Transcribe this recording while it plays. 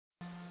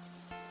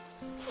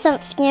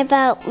Something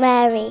about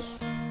Mary.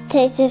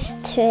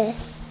 Totus2us.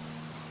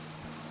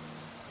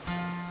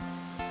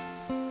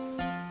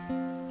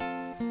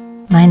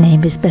 My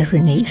name is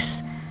Berenice.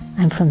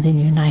 I'm from the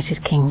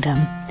United Kingdom.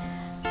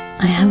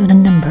 I have a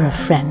number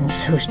of friends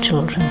whose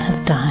children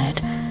have died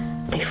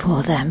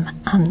before them,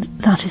 and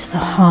that is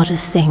the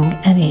hardest thing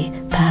any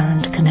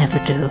parent can ever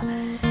do.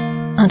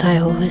 And I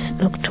always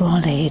look to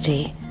Our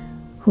Lady,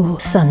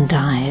 whose son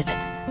died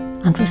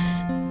and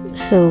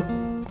was so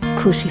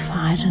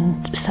crucified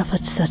and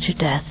suffered such a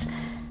death,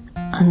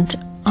 and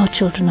our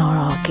children are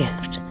our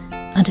gift.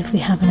 And if we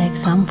have an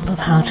example of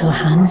how to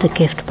hand a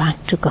gift back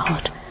to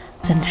God,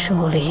 then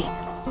surely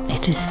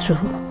it is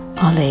through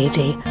Our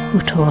Lady,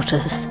 who taught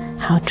us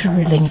how to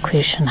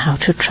relinquish and how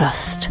to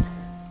trust.